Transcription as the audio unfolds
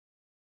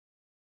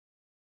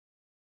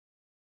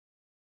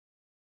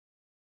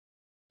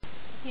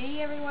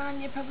Hey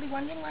everyone, you're probably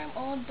wondering why I'm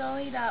all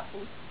dollied up.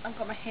 Oops, I've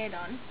got my hair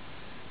done.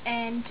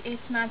 And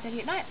it's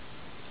 9:30 at night.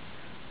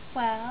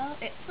 Well,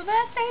 it's my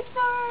birthday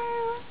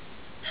tomorrow!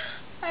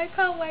 I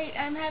can't wait.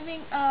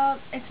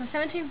 It's my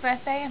 17th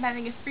birthday. I'm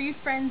having a few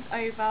friends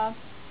over.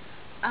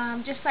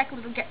 Just like a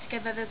little get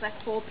together. There's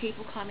like 4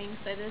 people coming,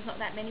 so there's not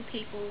that many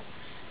people.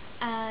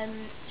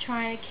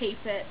 Trying to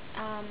keep it,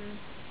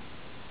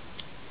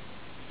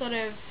 sort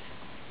of,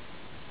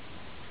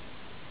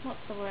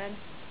 what's the word?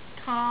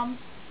 Calm.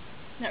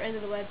 Not really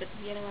the word, but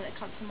the only one that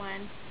comes to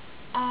mind.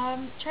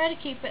 Try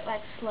to keep it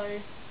like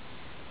slow.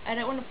 I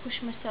don't want to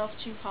push myself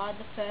too hard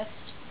the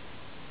first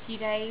few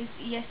days.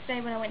 Yesterday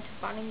when I went to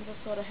Bunnings, I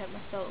sort of hurt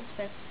myself.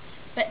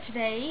 But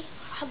today,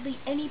 hardly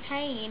any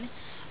pain.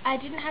 I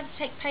didn't have to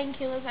take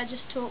painkillers. I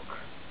just took,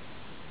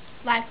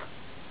 like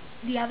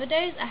the other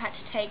days, I had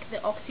to take the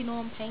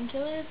Oxynorm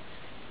painkillers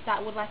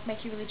that would like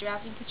make you really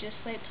drowsy and put you to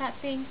sleep type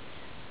thing.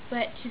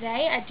 But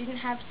today I didn't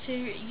have to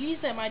use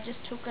them. I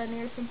just took a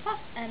Nurofen Plus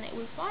and it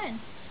was fine.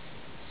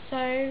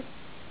 So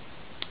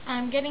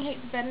I'm getting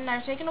heaps better and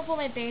I've taken off all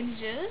my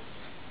bandages,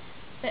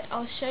 but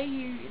I'll show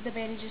you the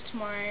bandages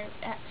tomorrow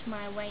at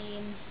my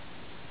weigh-in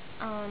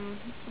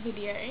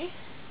video.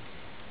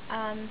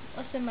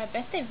 Also my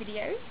birthday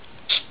video.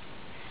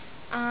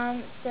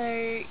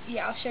 So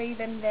yeah, I'll show you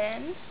them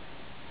then.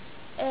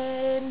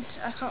 And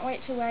I can't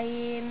wait to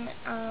weigh in.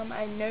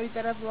 I know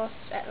that I've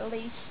lost at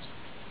least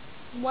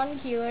 1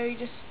 kilo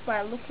just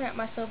by looking at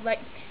myself. Like,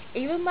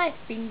 even my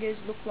fingers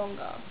look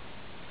longer.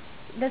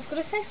 That's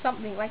gotta say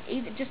something. Like,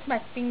 even just my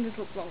fingers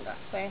look longer.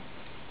 So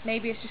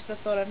maybe it's just the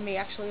thought of me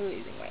actually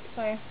losing weight.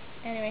 So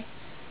anyway,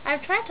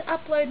 I've tried to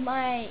upload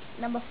my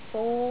number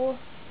 4,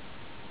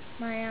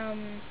 my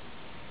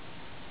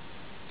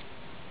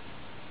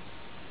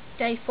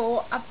day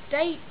 4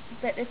 update,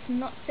 but it's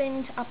not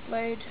seeming to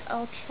upload.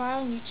 I'll try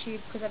on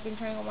YouTube because I've been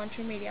trying on One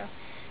Tree Media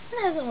and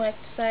it hasn't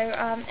worked. So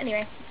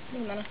anyway,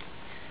 doesn't matter.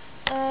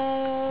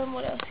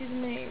 What else is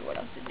new? What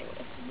else is new?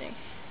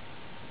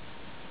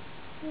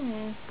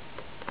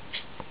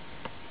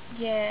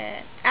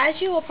 Yeah,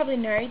 as you all probably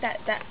know,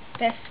 that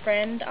best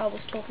friend I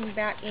was talking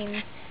about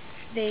in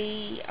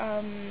the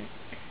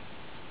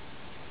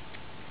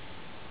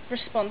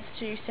response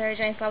to Sarah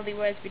Jane's Lovely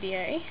Words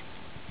video,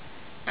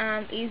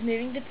 is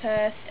moving to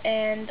Perth,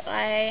 and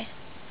I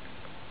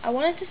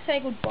wanted to say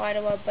goodbye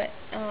to her, but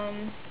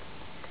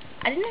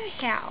I didn't know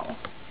how,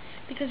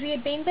 because we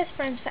had been best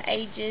friends for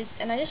ages,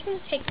 and I just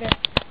want to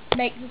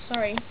make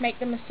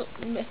the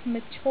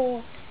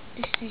mature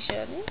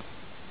decision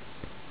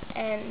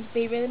and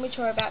be really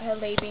mature about her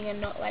leaving and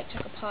not like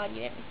chuck a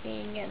party and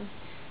everything, and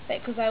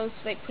because I was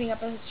like putting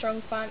up a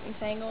strong front and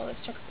saying, oh,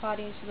 let's chuck a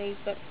party and she leaves,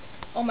 but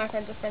all my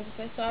friends are friends with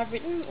her. So I've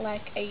written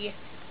like a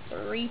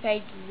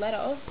 3-page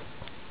letter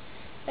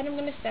that I'm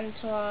going to send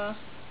to her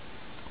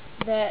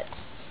that's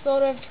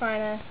sort of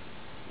trying to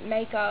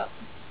make up,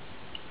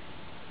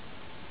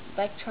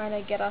 like trying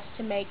to get us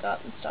to make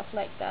up and stuff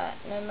like that.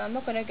 And I'm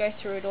not going to go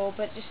through it all,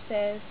 but it just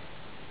says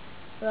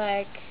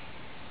like,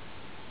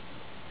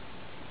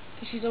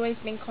 she's always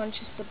been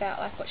conscious about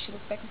like what she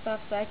looks like and stuff.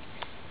 So, like,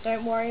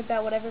 don't worry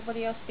about what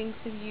everybody else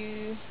thinks of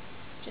you.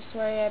 Just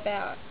worry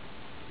about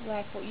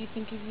like what you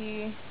think of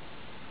you.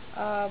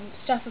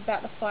 Stuff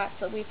about the fights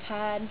that we've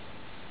had,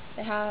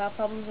 how our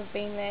problems have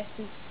been there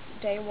since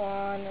day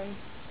 1,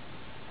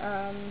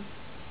 and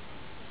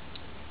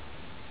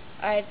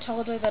I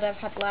told her that I've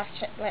had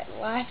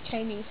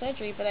life-changing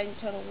surgery, but I didn't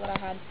tell her what I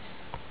had.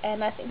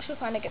 And I think she'll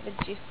kind of get the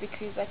gist,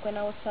 because like when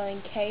I was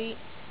telling Kate,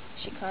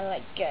 she kind of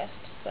like guessed.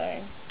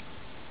 So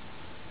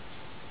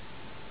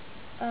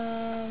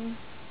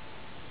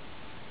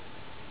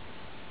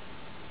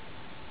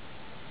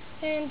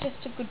and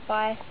just a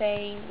goodbye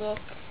saying, look,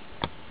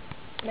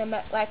 no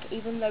matter, like,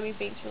 even though we've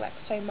been through like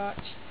so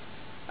much,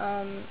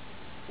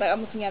 like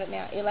I'm looking at it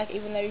now, like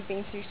even though we've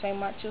been through so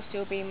much, you'll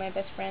still be my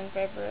best friend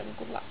forever and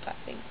good luck type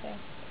thing. So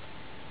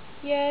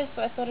yeah,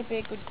 so I thought I'd be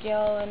a good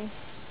girl and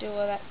do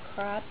all that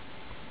crap,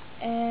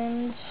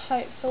 and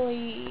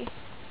hopefully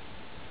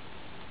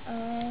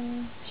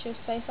she'll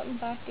say something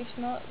back. If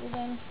not, well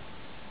then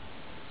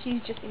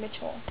she's just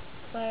immature.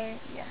 So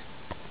yeah.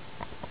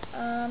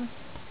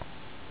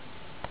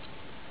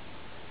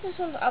 Just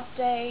wanted to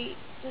update,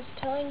 just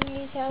telling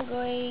you how I'm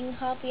going.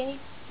 Hardly any.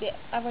 Yeah,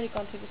 I've already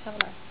gone through this,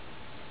 haven't I?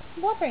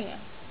 I'm bothering you.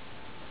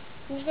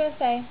 I'm just gonna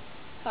say,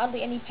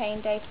 hardly any pain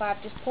day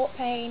 5, just port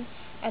pain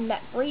and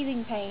that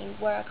breathing pain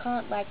where I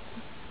can't like.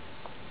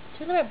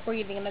 Talking about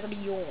breathing and I gotta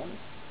yawn.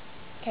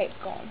 Okay, it's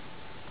gone.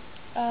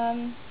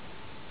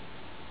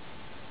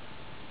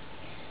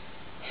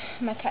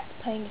 My cat's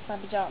playing with my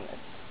pajamas.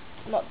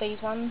 Not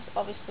these ones,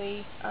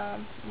 obviously.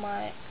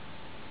 My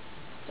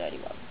dirty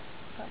ones.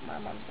 My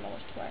mum's gonna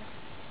wash tomorrow.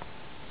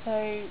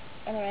 So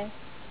anyway,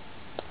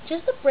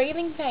 just the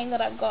breathing pain that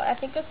I've got, I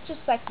think it's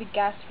just like the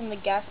gas from the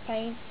gas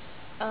pain,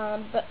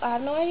 but I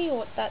have no idea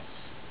what that's,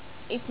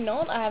 if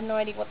not, I have no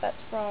idea what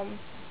that's from.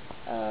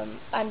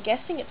 I'm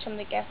guessing it's from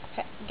the gas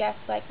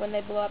like when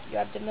they blow up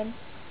your abdomen,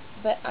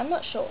 but I'm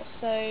not sure.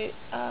 So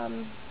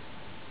I've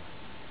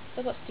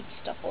got sticky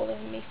stuff all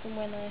over me from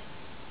when I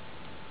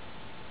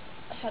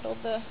had all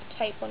the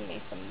tape on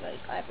me from the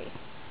ivy.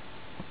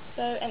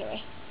 So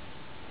anyway,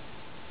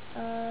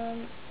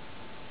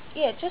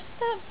 yeah, just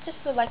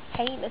the like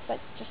paint is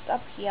like just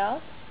up here,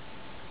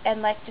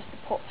 and like just the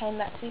port paint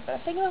that's it. But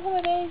I've taken off all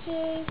my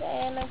bandages,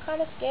 and I'm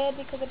kind of scared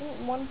because I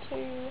didn't want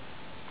to,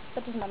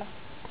 but it doesn't matter.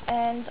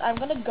 And I'm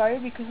gonna go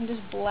because I'm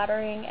just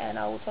blathering, and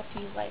I will talk to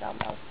you later.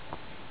 I'll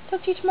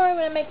talk to you tomorrow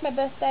when I make my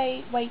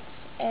birthday weights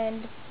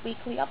and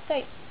weekly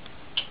update.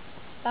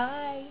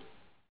 Bye.